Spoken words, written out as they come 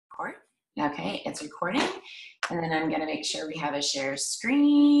Okay, it's recording. And then I'm going to make sure we have a share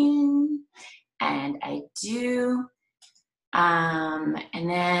screen. And I do. And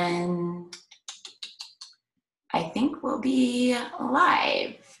then I think we'll be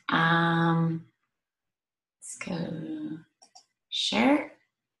live. Let's go share.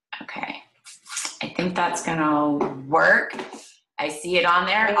 Okay. I think that's going to work. I see it on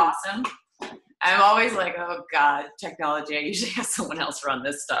there. Awesome. I'm always like, oh God, technology. I usually have someone else run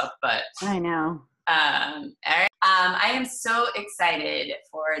this stuff, but I know. All right. I am so excited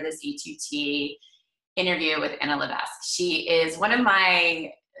for this E2T interview with Anna Levesque. She is one of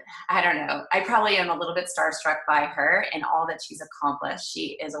my, I don't know, I probably am a little bit starstruck by her and all that she's accomplished.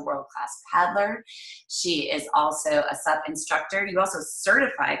 She is a world-class paddler. She is also a SUP instructor. You also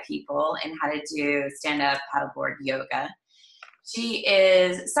certify people in how to do stand-up paddleboard yoga. She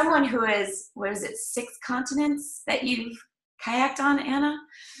is someone who is, what is it, 6 continents that you've kayaked on, Anna?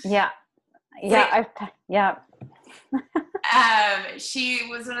 Yeah. She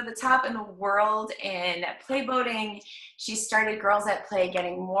was one of the top in the world in play boating. She started Girls at Play,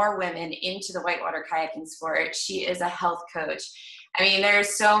 getting more women into the whitewater kayaking sport. She is a health coach. I mean,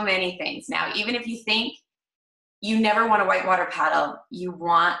 there's so many things. Now, even if you think you never want to whitewater paddle, you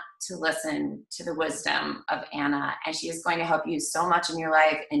want to listen to the wisdom of Anna, and she is going to help you so much in your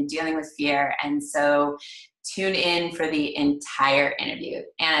life in dealing with fear. And so tune in for the entire interview.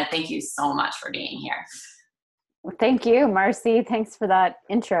 Anna, thank you so much for being here. Well, thank you, Marcy. Thanks for that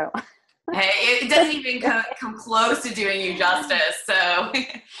intro. Hey, it doesn't even come close to doing you justice. So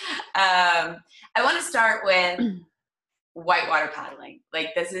I want to start with whitewater paddling.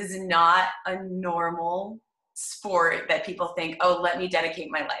 Like, this is not a normal sport that people think, oh, let me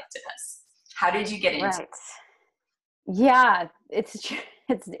dedicate my life to this. How did you get into it? Yeah,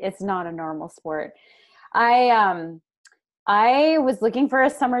 it's not a normal sport. I was looking for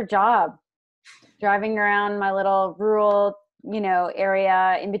a summer job, driving around my little rural,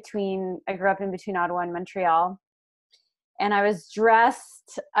 area in between. I grew up in between Ottawa and Montreal. And I was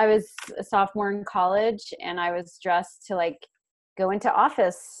a sophomore in college, and I was dressed to go into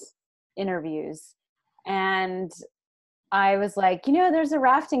office interviews. And I was like, there's a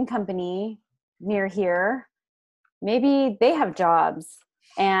rafting company near here. Maybe they have jobs.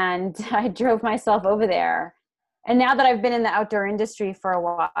 And I drove myself over there. And now that I've been in the outdoor industry for a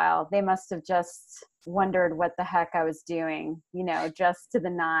while, they must have just wondered what the heck I was doing, just to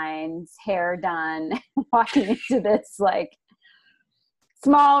the nines, hair done, walking into this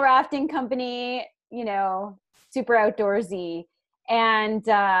small rafting company, super outdoorsy. And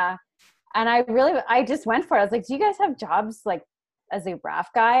I just went for it. I was like, do you guys have jobs as a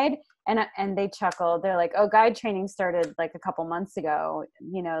raft guide? And they chuckled. They're like, oh, guide training started a couple months ago.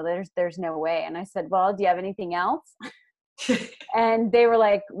 There's no way. And I said, well, do you have anything else? And they were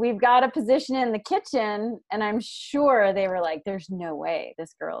like, we've got a position in the kitchen. And I'm sure they were like, there's no way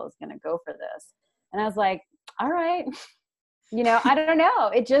this girl is going to go for this. And I was like, all right. I don't know.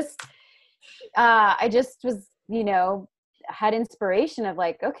 It just, I just was, had inspiration of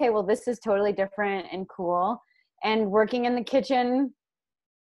okay, well, this is totally different and cool. And working in the kitchen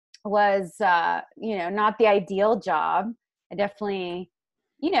was, not the ideal job. I definitely,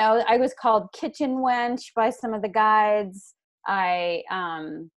 I was called kitchen wench by some of the guides. It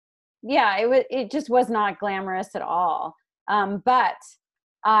just was not glamorous at all. But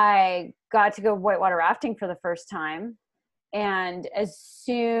I got to go whitewater rafting for the first time. And as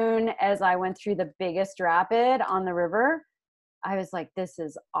soon as I went through the biggest rapid on the river, I was like, this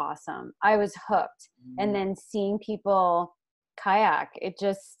is awesome. I was hooked. And then seeing people kayak, it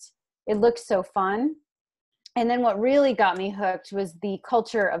looked so fun. And then what really got me hooked was the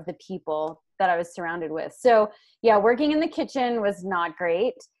culture of the people that I was surrounded with. So yeah, working in the kitchen was not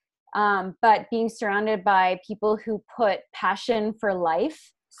great. But being surrounded by people who put passion for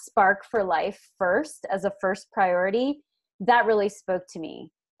life, spark for life first as a first priority, that really spoke to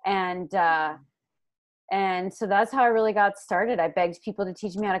me. And so that's how I really got started. I begged people to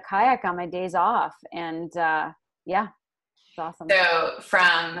teach me how to kayak on my days off. And yeah, it's awesome. So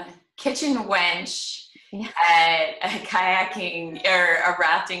from kitchen wench at a kayaking or a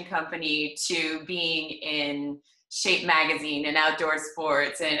rafting company to being in Shape Magazine and Outdoor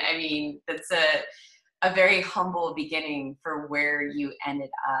Sports. And I mean, that's a very humble beginning for where you ended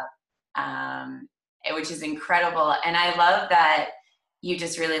up, which is incredible. And I love that you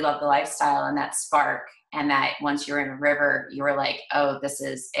just really love the lifestyle and that spark, and that once you're in a river, you were like, oh, this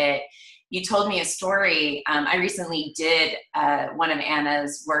is it. You told me a story. I recently did one of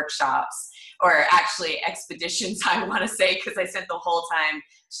Anna's workshops, or actually expeditions, I want to say, because I spent the whole time.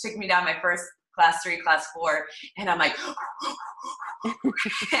 She took me down my first class 3, class 4. And I'm like,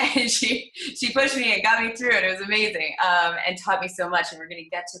 and she pushed me and got me through it. It was amazing, and taught me so much. And we're going to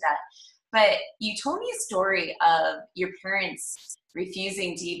get to that. But you told me a story of your parents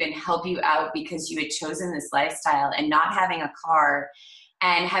refusing to even help you out because you had chosen this lifestyle and not having a car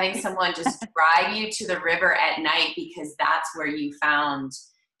and having someone just drive you to the river at night because that's where you found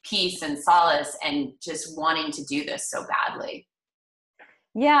peace and solace and just wanting to do this so badly.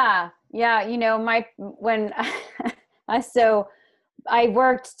 Yeah. You know, so I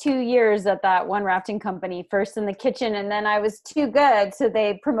worked 2 years at that one rafting company, first in the kitchen, and then I was too good, so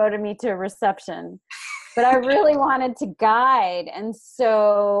they promoted me to reception. But I really wanted to guide, and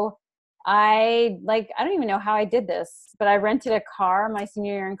so I don't even know how I did this, but I rented a car my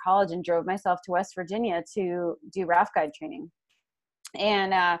senior year in college and drove myself to West Virginia to do raft guide training.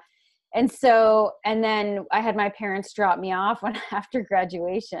 And then I had my parents drop me off after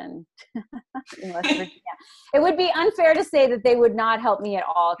graduation in West Virginia. It would be unfair to say that they would not help me at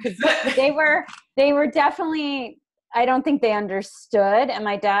all, because they were definitely, I don't think they understood. And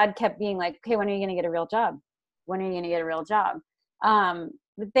my dad kept being like, okay, when are you going to get a real job? When are you going to get a real job?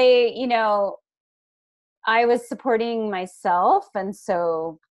 But they, you know, I was supporting myself. And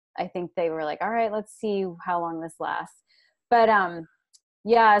so I think they were like, all right, let's see how long this lasts. But,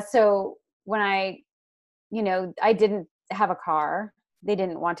 yeah. So when I didn't have a car, they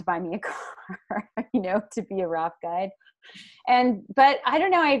didn't want to buy me a car, to be a raft guide. But I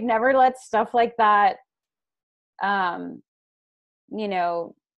don't know, I've never let stuff like that,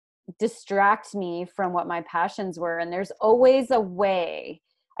 distract me from what my passions were. And there's always a way.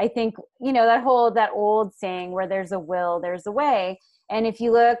 I think, that old saying, where there's a will, there's a way. And if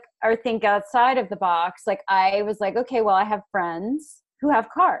you look or think outside of the box, like I was like, okay, well, I have friends who have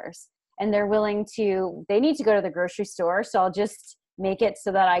cars and they need to go to the grocery store. So I'll just make it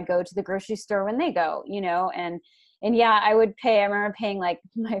so that I go to the grocery store when they go, and yeah, I remember paying like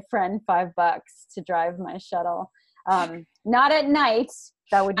my friend $5 to drive my shuttle. Not at night,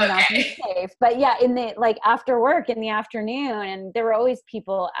 that would not be safe, but yeah, in the, like after work in the afternoon, and there were always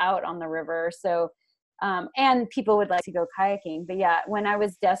people out on the river. So, and people would like to go kayaking, but yeah, when I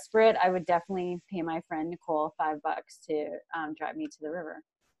was desperate, I would definitely pay my friend Nicole $5 to drive me to the river.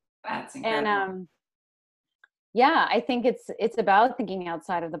 That's incredible. And yeah, I think it's about thinking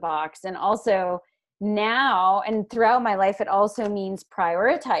outside of the box. And also now and throughout my life, it also means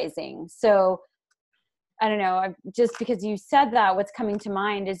prioritizing. So I don't know, just because you said that, what's coming to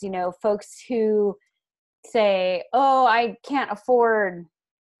mind is, folks who say, oh, I can't afford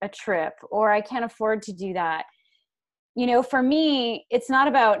a trip, or I can't afford to do that. For me, it's not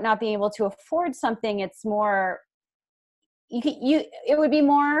about not being able to afford something. It's more, it would be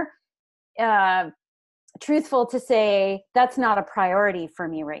more truthful to say that's not a priority for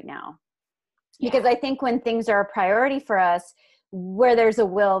me right now. Yeah. Because I think when things are a priority for us, where there's a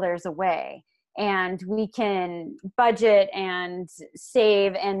will, there's a way. And we can budget and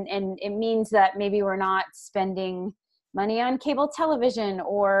save, and it means that maybe we're not spending money on cable television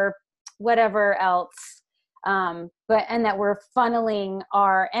or whatever else, and that we're funneling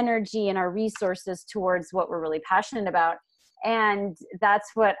our energy and our resources towards what we're really passionate about. And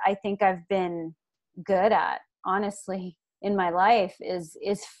that's what I think I've been good at, honestly, in my life, is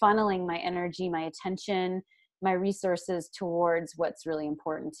funneling my energy, my attention, my resources towards what's really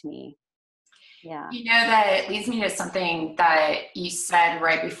important to me. Yeah. That leads me to something that you said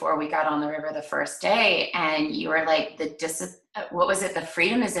right before we got on the river the first day. And you were like, what was it? The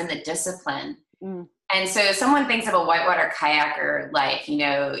freedom is in the discipline. Mm. And so someone thinks of a whitewater kayaker, like,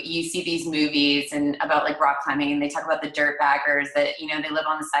 you see these movies and about like rock climbing, and they talk about the dirt baggers that, they live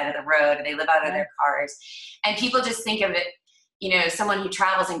on the side of the road, and they live out of their cars. And people just think of it, someone who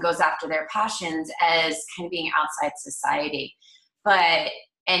travels and goes after their passions as kind of being outside society. But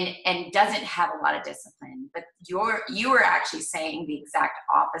and doesn't have a lot of discipline, but you were actually saying the exact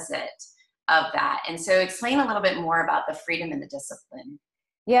opposite of that. And so explain a little bit more about the freedom and the discipline.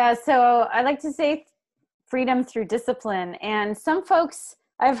 Yeah. So I like to say freedom through discipline. And some folks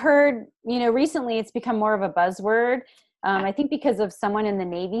I've heard, recently it's become more of a buzzword. I think because of someone in the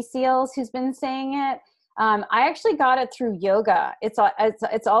Navy SEALs who's been saying it. I actually got it through yoga.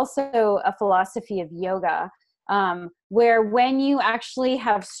 It's also a philosophy of yoga. Where when you actually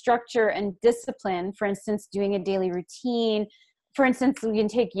have structure and discipline, for instance, doing a daily routine, for instance, you can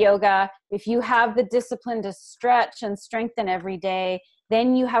take yoga. If you have the discipline to stretch and strengthen every day,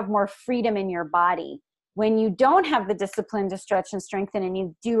 then you have more freedom in your body. When you don't have the discipline to stretch and strengthen and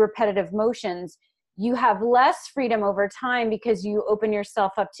you do repetitive motions, you have less freedom over time because you open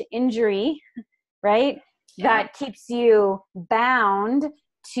yourself up to injury, right? Yeah. That keeps you bound.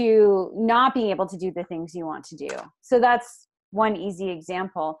 to not being able to do the things you want to do. So that's one easy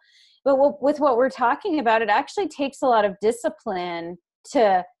example. But with what we're talking about, it actually takes a lot of discipline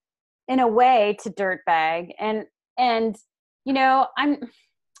to, in a way, to dirtbag. And you know, I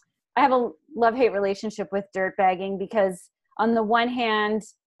have a love-hate relationship with dirtbagging, because on the one hand,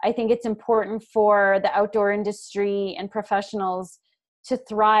 I think it's important for the outdoor industry and professionals to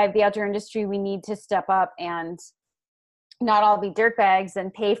thrive. The outdoor industry, we need to step up and not all be dirtbags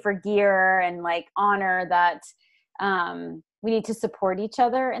and pay for gear, and like honor that we need to support each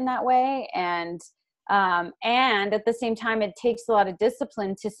other in that way. And at the same time, it takes a lot of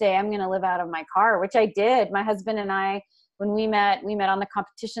discipline to say, I'm going to live out of my car, which I did. My husband and I, when we met on the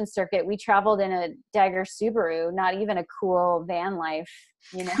competition circuit. We traveled in a Dagger Subaru, not even a cool van life,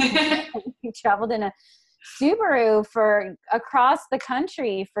 you know. We traveled in a Subaru for across the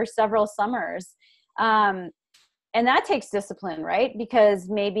country for several summers. And that takes discipline, right? Because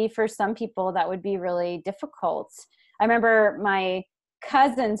maybe for some people that would be really difficult. I remember my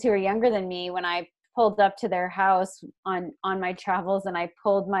cousins who are younger than me, when I pulled up to their house on my travels, and I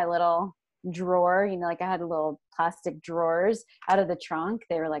pulled my little drawer, you know, like I had little plastic drawers out of the trunk.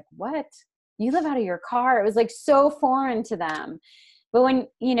 They were like, what? You live out of your car? It was like so foreign to them. But when,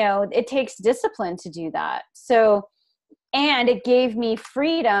 you know, it takes discipline to do that. So, and it gave me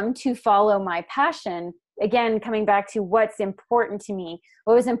freedom to follow my passion. Again, coming back to what's important to me.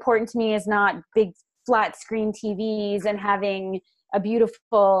 What was important to me is not big flat screen TVs and having a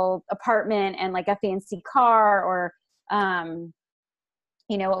beautiful apartment and like a fancy car, or,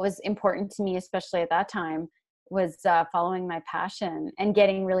 you know, what was important to me, especially at that time, was following my passion and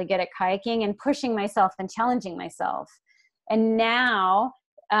getting really good at kayaking and pushing myself and challenging myself. And now,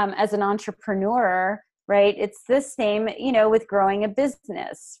 as an entrepreneur, right, it's the same, you know, with growing a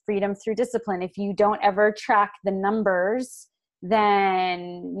business, freedom through discipline. If you don't ever track the numbers,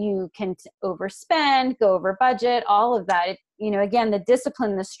 then you can overspend, go over budget, all of that. You know, again, the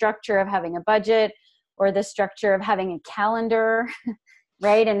discipline, the structure of having a budget, or the structure of having a calendar,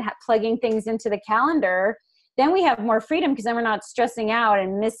 right, and plugging things into the calendar, then we have more freedom, because then we're not stressing out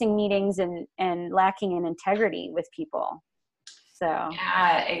and missing meetings and lacking in integrity with people. So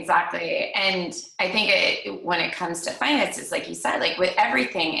yeah, exactly. And I think when it comes to finances, like you said, like with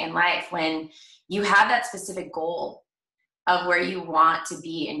everything in life, when you have that specific goal of where you want to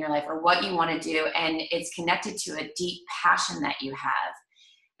be in your life or what you want to do, and it's connected to a deep passion that you have,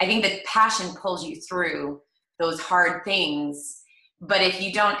 I think that passion pulls you through those hard things. But if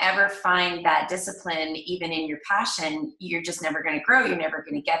you don't ever find that discipline, even in your passion, you're just never going to grow. You're never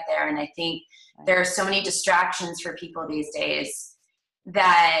going to get there. And I think there are so many distractions for people these days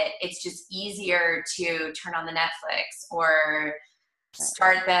that it's just easier to turn on the Netflix or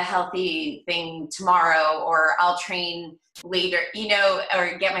start the healthy thing tomorrow, or I'll train later, you know,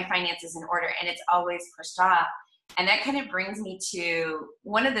 or get my finances in order. And it's always pushed off. And that kind of brings me to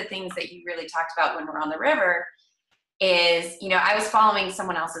one of the things that you really talked about when we're on the river is, you know, I was following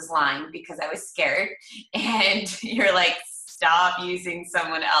someone else's line because I was scared, and you're like, stop using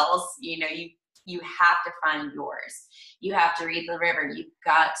someone else. You know, you have to find yours. You have to read the river. You've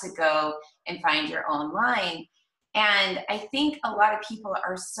got to go and find your own line. And I think a lot of people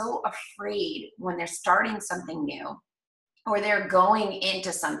are so afraid when they're starting something new, or they're going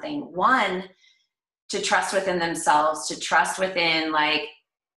into something, one, to trust within themselves, to trust within, like,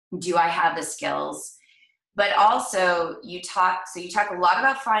 do I have the skills? But also you talk a lot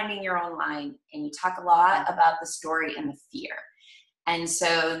about finding your own line, and you talk a lot about the story and the fear. And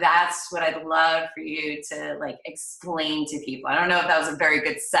so that's what I'd love for you to like explain to people. I don't know if that was a very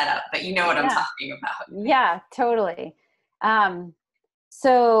good setup, but you know what I'm talking about. Yeah, totally.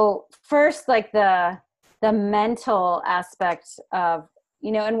 So first, like the mental aspect of,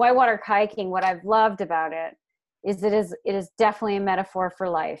 you know, in whitewater kayaking, what I've loved about it is it is definitely a metaphor for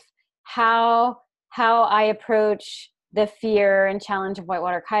life. How I approach the fear and challenge of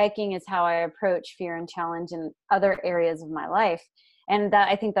whitewater kayaking is how I approach fear and challenge in other areas of my life. And that,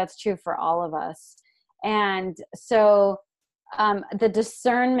 I think that's true for all of us. And so the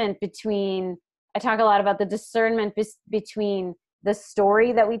discernment between, I talk a lot about the discernment between the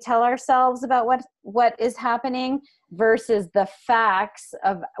story that we tell ourselves about what is happening versus the facts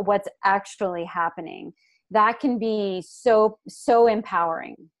of what's actually happening. That can be so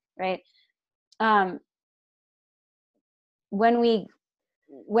empowering, right?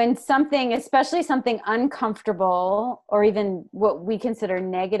 When something, especially something uncomfortable or even what we consider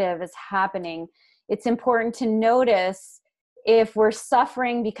negative is happening, it's important to notice if we're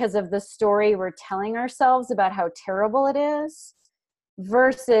suffering because of the story we're telling ourselves about how terrible it is,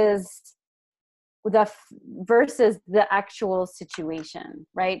 versus versus the actual situation,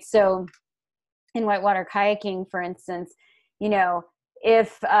 right? So in whitewater kayaking, for instance, you know,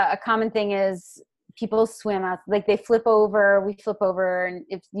 if a common thing is people swim out, like we flip over, and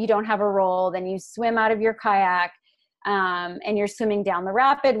if you don't have a roll, then you swim out of your kayak, and you're swimming down the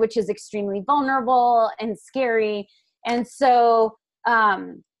rapid, which is extremely vulnerable and scary. And so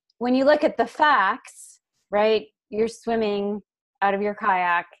when you look at the facts, right, you're swimming out of your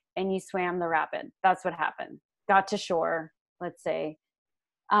kayak and you swam the rapid. That's what happened. Got to shore, let's say.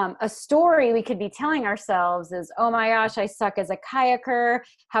 A story we could be telling ourselves is, oh my gosh, I suck as a kayaker.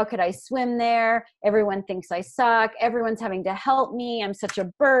 How could I swim there? Everyone thinks I suck. Everyone's having to help me. I'm such a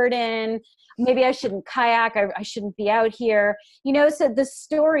burden. Maybe I shouldn't kayak. I shouldn't be out here. You know, so the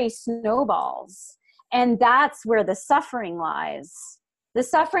story snowballs. And that's where the suffering lies. The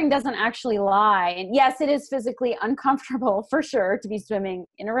suffering doesn't actually lie. And yes, it is physically uncomfortable for sure to be swimming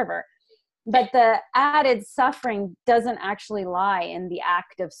in a river. But the added suffering doesn't actually lie in the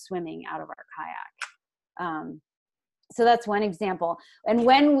act of swimming out of our kayak. So that's one example. And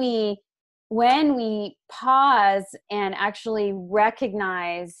when we pause and actually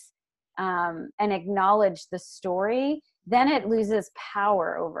recognize and acknowledge the story, then it loses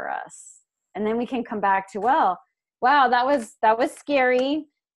power over us. And then we can come back to, well, wow, that was scary.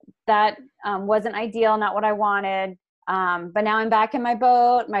 That wasn't ideal, not what I wanted. But now I'm back in my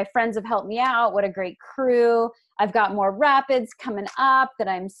boat. My friends have helped me out. What a great crew. I've got more rapids coming up that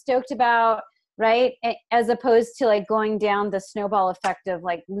I'm stoked about, right? As opposed to like going down the snowball effect of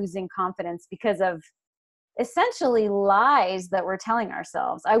like losing confidence because of essentially lies that we're telling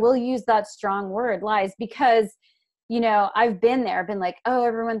ourselves. I will use that strong word, lies, because, you know, I've been there, been like, oh,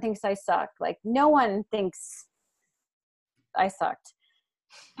 everyone thinks I suck. Like no one thinks I sucked.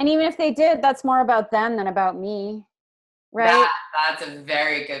 And even if they did, that's more about them than about me. Right. That's a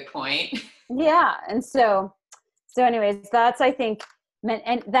very good point. Yeah. And so anyways, that's, I think,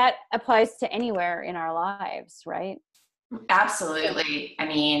 and that applies to anywhere in our lives, right? Absolutely. I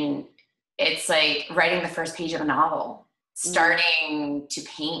mean, it's like writing the first page of a novel, starting to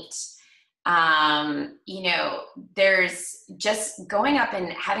paint. You know, there's just going up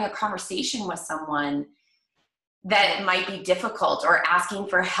and having a conversation with someone that might be difficult, or asking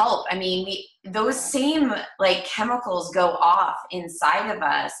for help. I mean, those same like chemicals go off inside of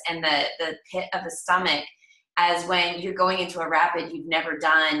us and the pit of the stomach, as when you're going into a rapid you've never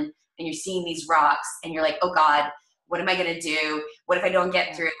done and you're seeing these rocks and you're like, oh God, what am I going to do? What if I don't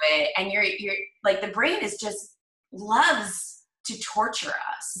get through it? And you're like, the brain is just loves to torture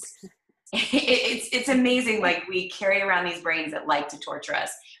us. It's amazing. Like we carry around these brains that like to torture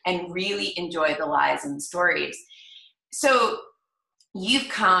us and really enjoy the lies and the stories. So you've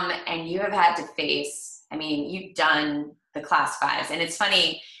come and you have had to face, I mean, you've done the class 5s, and it's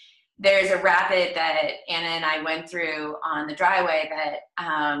funny, there's a rapid that Anna and I went through on the driveway that,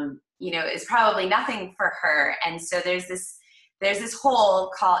 you know, is probably nothing for her. And so there's this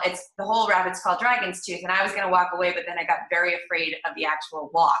hole the whole rapid's called Dragon's Tooth. And I was going to walk away, but then I got very afraid of the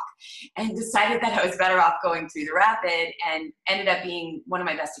actual walk and decided that I was better off going through the rapid, and ended up being one of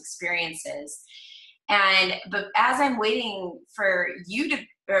my best experiences. But as I'm waiting for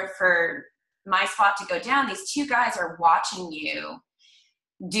for my spot to go down, these 2 guys are watching you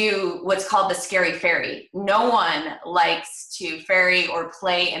do what's called the scary ferry. No one likes to ferry or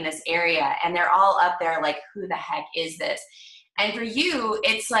play in this area. And they're all up there like, who the heck is this? And for you,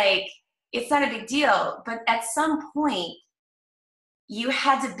 it's like, it's not a big deal. But at some point, you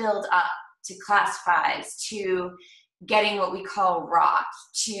had to build up to class 5s, to getting what we call rock,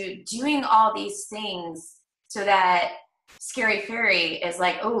 to doing all these things so that scary ferry is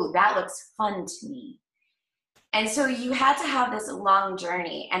like, oh, that looks fun to me. And so you had to have this long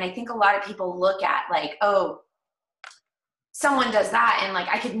journey. And I think a lot of people look at like, oh, someone does that and like,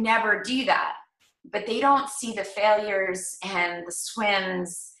 I could never do that. But they don't see the failures and the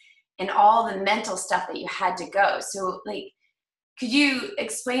swims and all the mental stuff that you had to go. So like, could you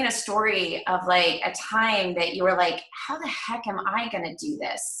explain a story of like a time that you were like, how the heck am I going to do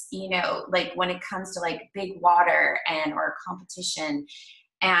this? You know, like when it comes to like big water or competition,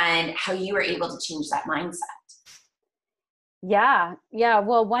 and how you were able to change that mindset. Yeah.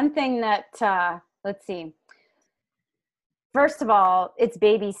 Well, one thing that, let's see. First of all, it's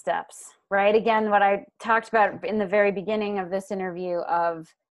baby steps, right? Again, what I talked about in the very beginning of this interview of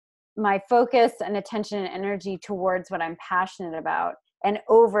my focus and attention and energy towards what I'm passionate about. And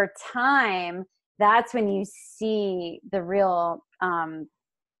over time, that's when you see the real,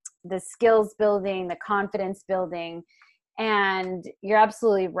 the skills building, the confidence building. And you're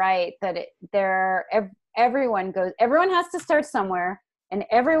absolutely right that everyone has to start somewhere. and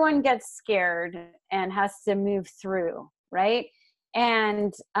everyone gets scared and has to move through, right?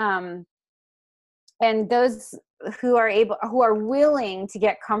 And those who are willing to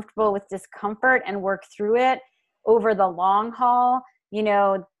get comfortable with discomfort and work through it over the long haul, you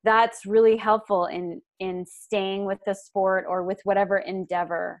know, that's really helpful in staying with the sport or with whatever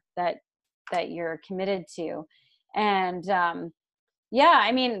endeavor that you're committed to. And yeah,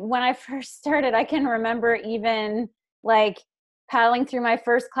 I mean, when I first started, I can remember even like paddling through my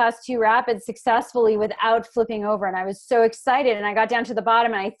first class 2 rapids successfully without flipping over. And I was so excited, and I got down to the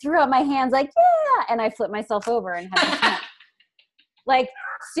bottom and I threw up my hands like, yeah, and I flipped myself over and had to swim. Like,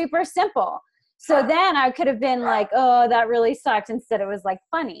 super simple. So then I could have been like, oh, that really sucked. Instead, it was like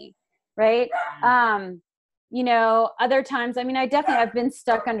funny, right? You know, other times, I mean, I've been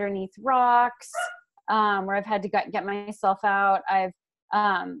stuck underneath rocks where I've had to get myself out. I've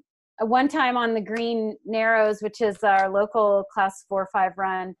one time on the Green Narrows, which is our local class 4-5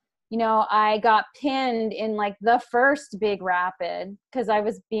 run, you know, I got pinned in like the first big rapid because I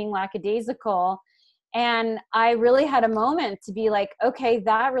was being lackadaisical. And I really had a moment to be like, okay,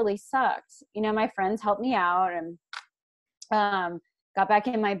 that really sucked. You know, my friends helped me out and got back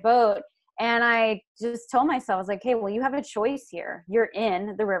in my boat. And I just told myself, I was like, hey, well, you have a choice here. You're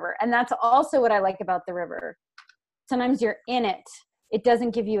in the river. And that's also what I like about the river. Sometimes you're in it. It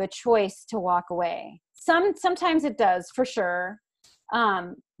doesn't give you a choice to walk away. Sometimes it does, for sure.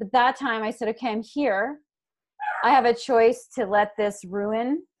 But that time I said, okay, I'm here. I have a choice to let this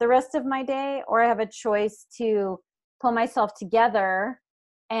ruin the rest of my day, or I have a choice to pull myself together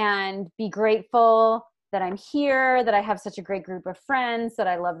and be grateful that I'm here, that I have such a great group of friends, that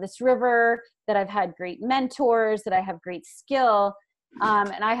I love this river, that I've had great mentors, that I have great skill.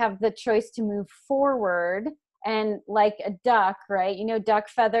 And I have the choice to move forward. And like a duck, right? You know, duck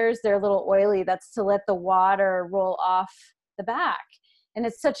feathers, they're a little oily. That's to let the water roll off the back. And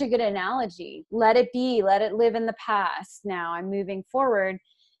it's such a good analogy. Let it be, let it live in the past. Now I'm moving forward.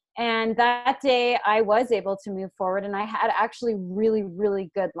 And that day I was able to move forward, and I had actually really, really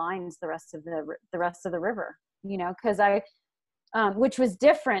good lines the rest of the river, you know, because which was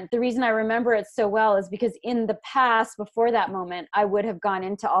different. The reason I remember it so well is because in the past, before that moment, I would have gone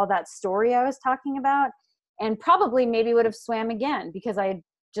into all that story I was talking about, and probably maybe would have swam again because I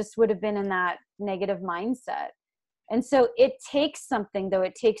just would have been in that negative mindset. And so it takes something, though.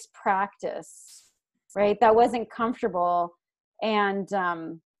 It takes practice, right? That wasn't comfortable. And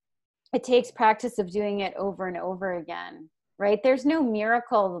it takes practice of doing it over and over again, right? There's no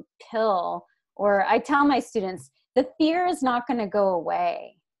miracle pill. Or I tell my students, the fear is not going to go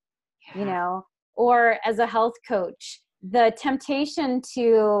away, you know? Or as a health coach, the temptation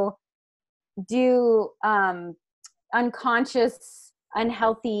to do unconscious,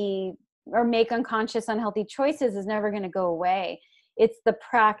 unhealthy, or make unconscious, unhealthy choices is never going to go away. It's the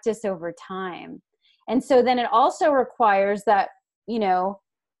practice over time. And so then it also requires that, you know,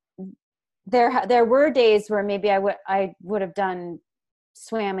 there were days where maybe I would have done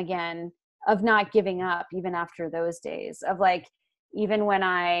swam again, of not giving up even after those days, of like, even when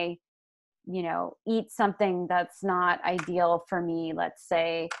I, you know, eat something that's not ideal for me, let's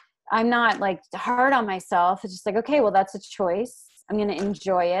say, I'm not like hard on myself. It's just like, okay, well, that's a choice. I'm going to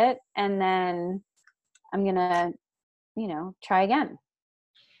enjoy it. And then I'm going to, you know, try again.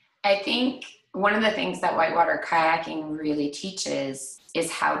 I think one of the things that whitewater kayaking really teaches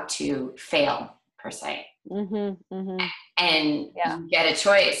is how to fail, per se. Mm-hmm, mm-hmm. And you get a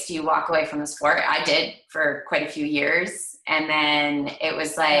choice. Do you walk away from the sport? I did for quite a few years. And then it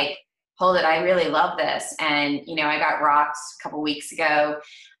was like, hold it, I really love this. And, you know, I got rocked a couple weeks ago.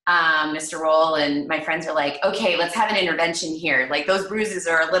 Mr. Roll and my friends are like, okay, let's have an intervention here. Like, those bruises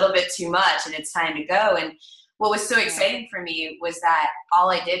are a little bit too much and it's time to go. And what was so exciting for me was that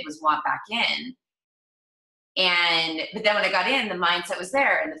all I did was walk back in. But then when I got in, the mindset was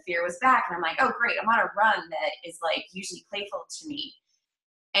there and the fear was back. And I'm like, oh, great, I'm on a run that is like usually playful to me.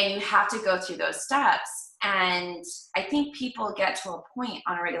 And you have to go through those steps. And I think people get to a point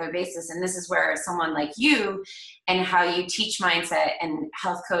on a regular basis, and this is where someone like you and how you teach mindset and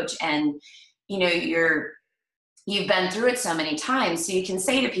health coach, and you know, you've been through it so many times, so you can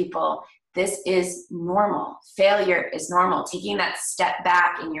say to people, this is normal. Failure is normal. Taking that step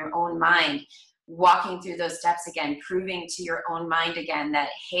back in your own mind, walking through those steps again, proving to your own mind again that,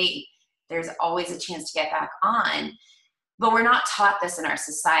 hey, there's always a chance to get back on. But we're not taught this in our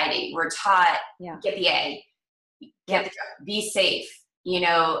society. We're taught, get the A, get the job, be safe. You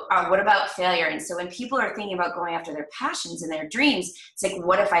know, what about failure? And so when people are thinking about going after their passions and their dreams, it's like,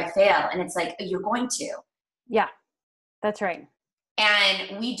 what if I fail? And it's like, you're going to. Yeah, that's right.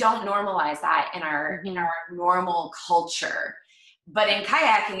 And we don't normalize that in our normal culture. But in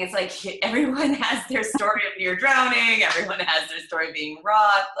kayaking, it's like everyone has their story of near drowning. Everyone has their story of being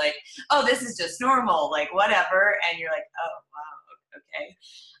rocked. Like, oh, this is just normal, like whatever. And you're like, oh, wow, okay.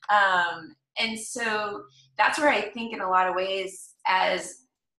 And so that's where I think in a lot of ways as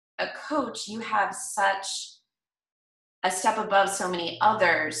a coach, you have such a step above so many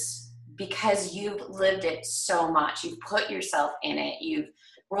others because you've lived it so much. You've put yourself in it. You've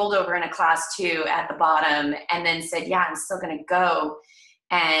rolled over in a class too at the bottom and then said, yeah, I'm still going to go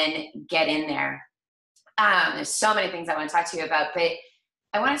and get in there. There's so many things I want to talk to you about, but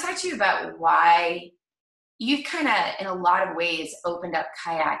I want to talk to you about why you've kind of, in a lot of ways, opened up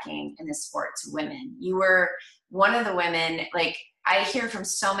kayaking in the sport to women. You were one of the women, like I hear from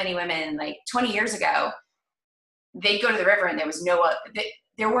so many women, like 20 years ago, they'd go to the river and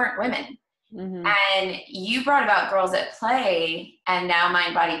there weren't women. Mm-hmm. And you brought about Girls at Play and now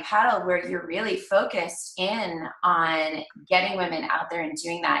Mind Body Paddle, where you're really focused in on getting women out there and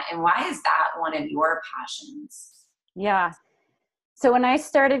doing that. And why is that one of your passions? Yeah. So when I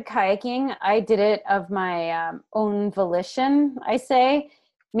started kayaking, I did it of my own volition, I say,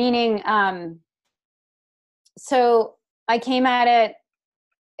 meaning, so I came at it.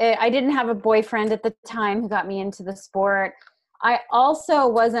 I didn't have a boyfriend at the time who got me into the sport. I also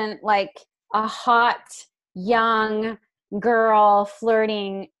wasn't like a hot young girl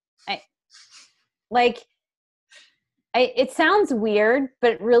flirting. It sounds weird,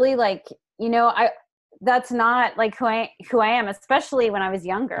 but really, like, you know, that's not like who I am, especially when I was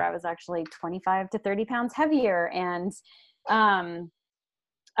younger. I was actually 25 to 30 pounds heavier, and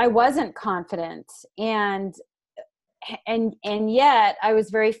I wasn't confident, and yet I was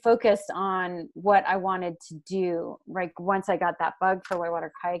very focused on what I wanted to do, like once I got that bug for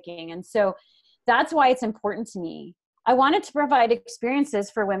whitewater kayaking. And so that's why it's important to me. I wanted to provide experiences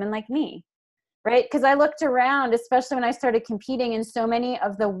for women like me, right? Because I looked around, especially when I started competing, and so many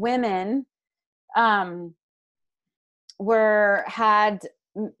of the women had,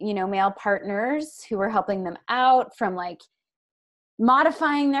 you know, male partners who were helping them out, from like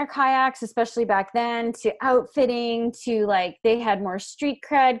modifying their kayaks, especially back then, to outfitting, to like they had more street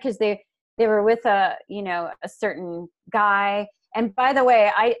cred because they were with a certain guy. And by the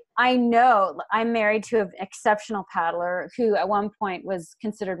way, I know I'm married to an exceptional paddler who at one point was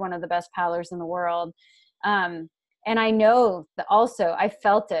considered one of the best paddlers in the world. And I know that also I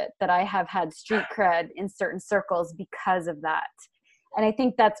felt it, that I have had street cred in certain circles because of that. And I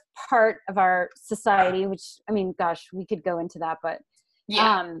think that's part of our society, which, I mean, gosh, we could go into that, but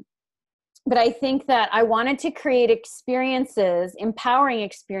but I think that I wanted to create experiences, empowering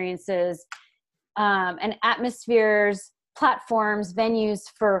experiences, and atmospheres, platforms, venues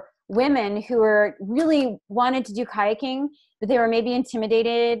for women who were really wanted to do kayaking, but they were maybe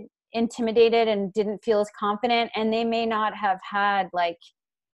intimidated and didn't feel as confident, and they may not have had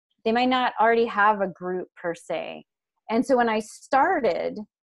they might not already have a group per se. And so when I started,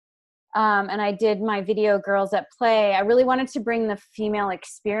 and I did my video Girls at Play, I really wanted to bring the female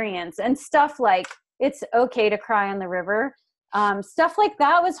experience, and stuff like it's okay to cry on the river. Stuff like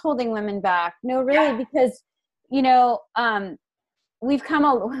that was holding women back. No, really, because, you know, we've come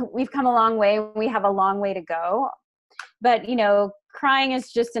a long way. We have a long way to go. But, you know, crying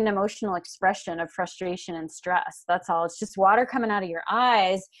is just an emotional expression of frustration and stress. That's all. It's just water coming out of your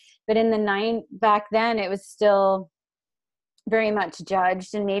eyes. But back then, it was still very much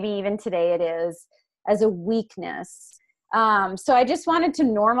judged, and maybe even today it is, as a weakness. So I just wanted to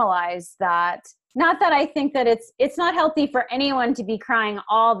normalize that. Not that I think that it's not healthy for anyone to be crying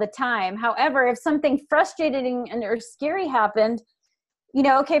all the time. However, if something frustrating or scary happened, you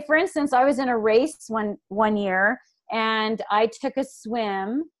know, okay, for instance, I was in a race one year, and I took a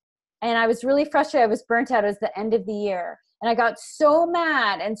swim, and I was really frustrated. I was burnt out. It was the end of the year, and I got so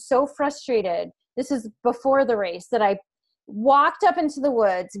mad and so frustrated. This is before the race, that I walked up into the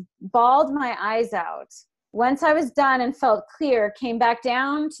woods, bawled my eyes out. Once I was done and felt clear, came back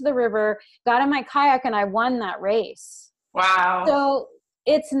down to the river, got in my kayak, and I won that race. Wow. So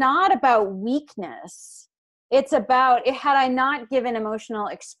it's not about weakness. It's about, had I not given emotional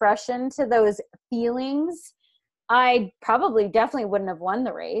expression to those feelings, I probably definitely wouldn't have won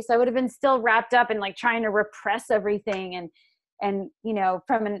the race. I would have been still wrapped up in like trying to repress everything. And, you know,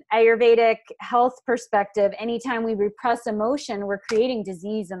 from an Ayurvedic health perspective, anytime we repress emotion, we're creating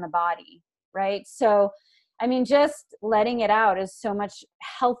disease in the body, right? So, I mean, just letting it out is so much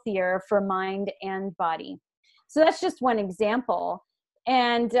healthier for mind and body. So that's just one example.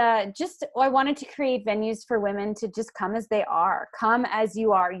 And I wanted to create venues for women to just come as they are. Come as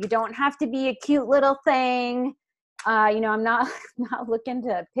you are. You don't have to be a cute little thing. You know, I'm not looking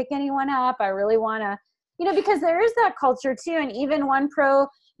to pick anyone up. I really want to because there is that culture too. And even one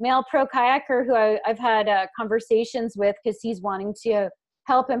male pro kayaker who I've had conversations with, because he's wanting to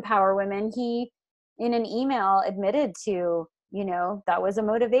help empower women, he in an email admitted to, that was a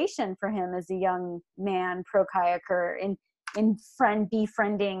motivation for him as a young man pro kayaker in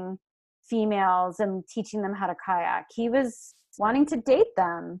befriending females and teaching them how to kayak. He was wanting to date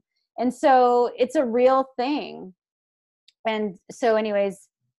them. And so it's a real thing. And so anyways,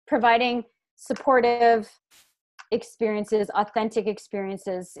 providing supportive experiences, authentic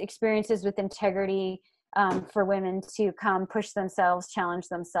experiences with integrity, for women to come push themselves, challenge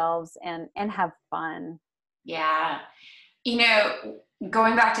themselves, and have fun. Yeah.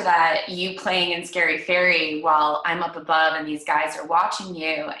 Going back to that, you playing in Scary Fairy while I'm up above and these guys are watching you.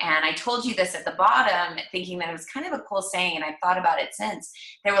 And I told you this at the bottom, thinking that it was kind of a cool saying, and I've thought about it since.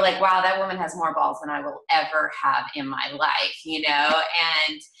 They were like, wow, that woman has more balls than I will ever have in my life,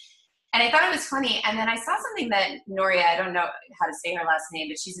 And I thought it was funny. And then I saw something that Nuria, I don't know how to say her last name,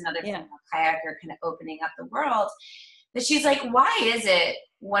 but she's another female kayaker kind of opening up the world. That she's like, why is it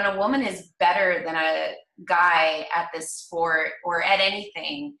when a woman is better than a guy at this sport or at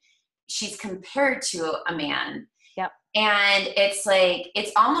anything, she's compared to a man? Yep. And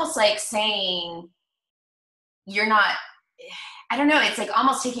it's almost like saying you're not, I don't know, it's like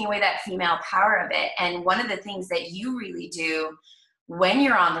almost taking away that female power of it. And one of the things that you really do when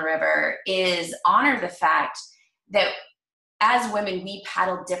you're on the river is honor the fact that as women, we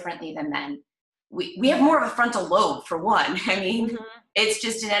paddle differently than men. We have more of a frontal lobe, for one. I mean, it's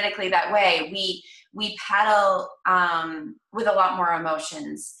just genetically that way. We paddle with a lot more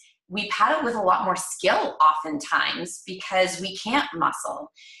emotions. We paddle with a lot more skill oftentimes because we can't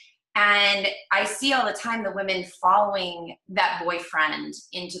muscle. And I see all the time the women following that boyfriend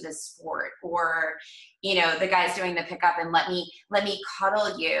into the sport, or, the guy's doing the pickup and let me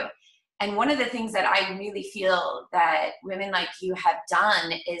cuddle you. And one of the things that I really feel that women like you have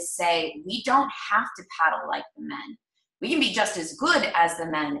done is say, we don't have to paddle like the men. We can be just as good as the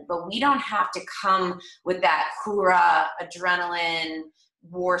men, but we don't have to come with that hoorah, adrenaline,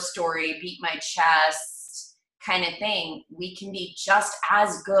 war story, beat my chest kind of thing. We can be just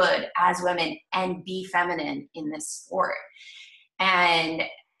as good as women and be feminine in this sport. And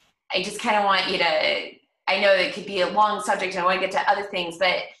I just kind of want you to, I know it could be a long subject and I want to get to other things,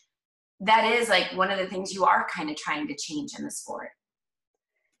 but that is like one of the things you are kind of trying to change in the sport.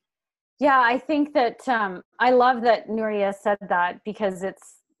 Yeah, I think that I love that Nuria said that, because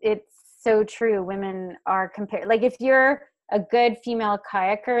it's so true. Women are compared. Like if you're a good female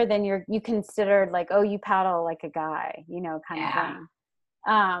kayaker, then you considered like, oh, you paddle like a guy, kind of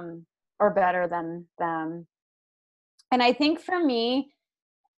thing, or better than them. And I think for me,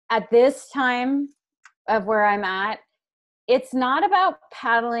 at this time of where I'm at, it's not about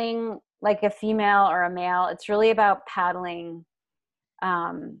paddling like a female or a male. It's really about paddling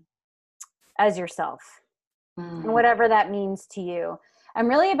as yourself, and whatever that means to you. I'm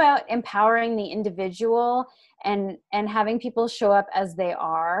really about empowering the individual and having people show up as they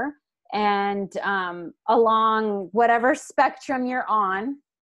are, and along whatever spectrum you're on,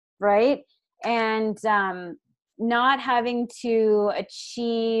 right? And not having to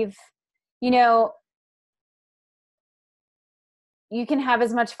achieve, you can have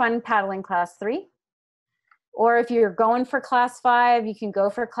as much fun paddling class 3, or if you're going for class 5, you can go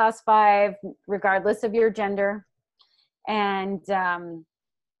for class 5 regardless of your gender. And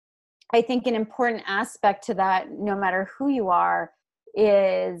I think an important aspect to that, no matter who you are,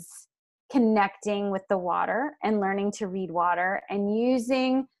 is connecting with the water and learning to read water and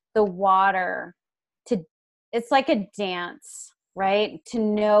using the water it's like a dance, right? To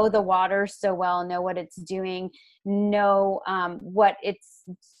know the water so well, know what it's doing, know how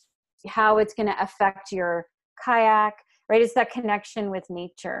it's going to affect your kayak, right? It's that connection with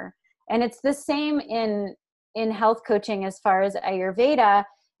nature. And it's the same in health coaching as far as Ayurveda,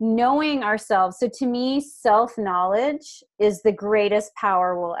 knowing ourselves. So to me, self-knowledge is the greatest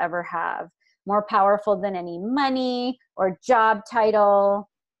power we'll ever have, more powerful than any money or job title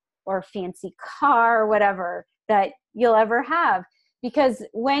or fancy car or whatever that you'll ever have. Because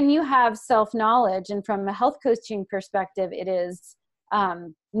when you have self-knowledge, and from a health coaching perspective, it is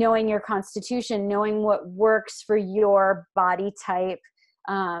knowing your constitution, knowing what works for your body type,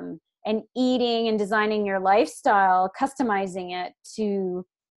 and eating and designing your lifestyle, customizing it to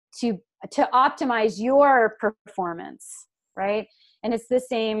optimize your performance, right? And it's the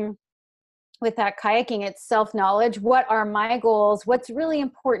same with that kayaking. It's self-knowledge. What are my goals? What's really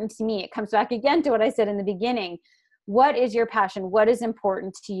important to me? It comes back again to what I said in the beginning. What is your passion? What is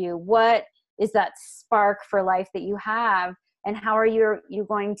important to you? What is that spark for life that you have? and how are you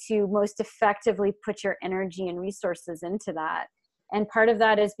going to most effectively put your energy and resources into that. And part of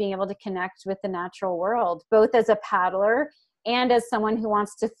that is being able to connect with the natural world, both as a paddler and as someone who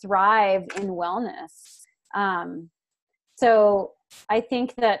wants to thrive in wellness. So I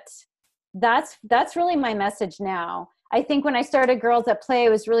think that's really my message now. I think when I started Girls at Play, it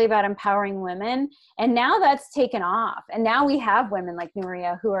was really about empowering women. And now that's taken off. And now we have women like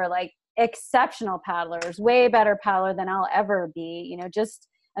Nuria who are like exceptional paddlers, way better paddler than I'll ever be, you know, just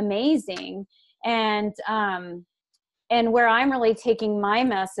amazing. And where I'm really taking my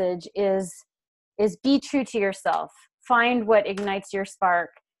message is be true to yourself. Find what ignites your spark,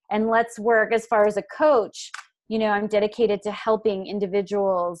 and let's work. As far as a coach, you know, I'm dedicated to helping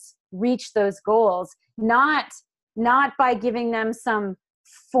individuals reach those goals, not by giving them some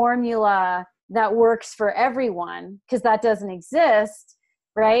formula that works for everyone, because that doesn't exist,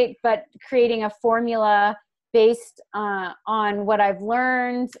 right? But creating a formula based on what I've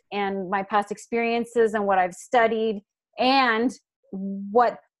learned and my past experiences and what I've studied and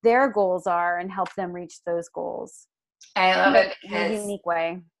what their goals are, and help them reach those goals. I love it in a unique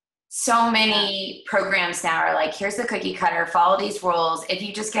way. So many programs now are like, here's the cookie cutter, follow these rules. If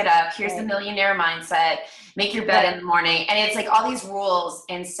you just get up, here's the millionaire mindset, make your bed in the morning. And it's like all these rules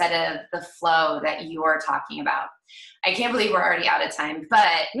instead of the flow that you are talking about. I can't believe we're already out of time,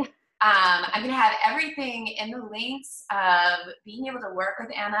 but I'm going to have everything in the links of being able to work with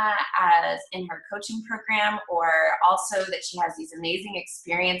Anna as in her coaching program, or also that she has these amazing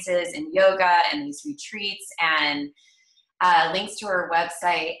experiences in yoga and these retreats, and links to her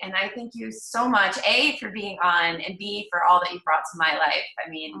website. And I thank you so much, A, for being on, and B, for all that you brought to my life. I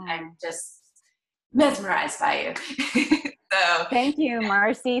mean, I'm just mesmerized by you. So thank you,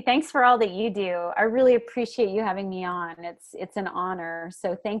 Marcy. Thanks for all that you do. I really appreciate you having me on. It's an honor.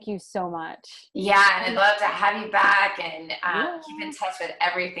 So thank you so much. Yeah, and I'd love to have you back and keep in touch with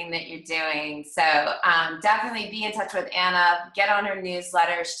everything that you're doing. So definitely be in touch with Anna. Get on her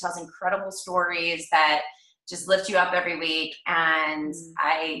newsletter. She tells incredible stories that just lift you up every week. And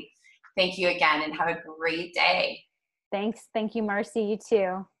I thank you again, and have a great day. Thanks. Thank you, Marcy. You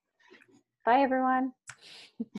too. Bye, everyone.